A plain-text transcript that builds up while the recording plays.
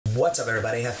What's up,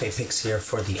 everybody? Jefe Picks here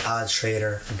for the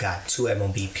OddsTrader. Got two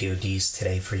MLB PODs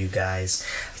today for you guys.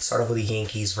 Let's start off with the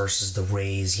Yankees versus the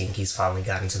Rays. Yankees finally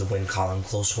got into the win column.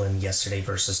 Close win yesterday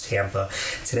versus Tampa.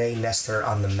 Today, Nestor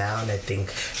on the mound. I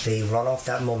think they run off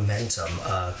that momentum.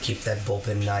 Keep that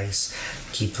bullpen nice.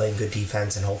 Keep playing good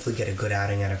defense and hopefully get a good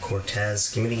outing out of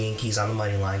Cortez. Give me the Yankees on the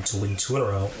money line to win 2 in a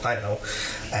row. I know,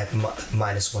 at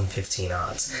minus 115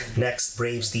 odds. Next,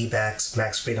 Braves D-backs.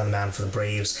 Max Fried on the mound for the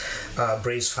Braves.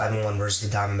 Braves 5-1 versus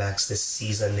the Diamondbacks this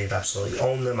season. They've absolutely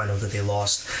owned them. I know that they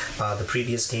lost the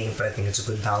previous game, but I think it's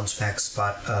a good bounce back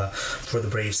spot for the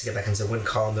Braves to get back into the win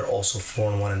column. They're also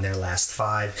 4-1 in their last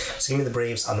 5. So give me the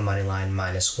Braves on the money line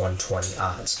minus 120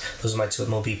 odds. Those are my two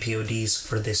MLB PODs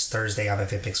for this Thursday. I'm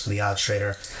Jefe Picks for the OddsTrader.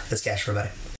 Let's cash,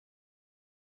 everybody.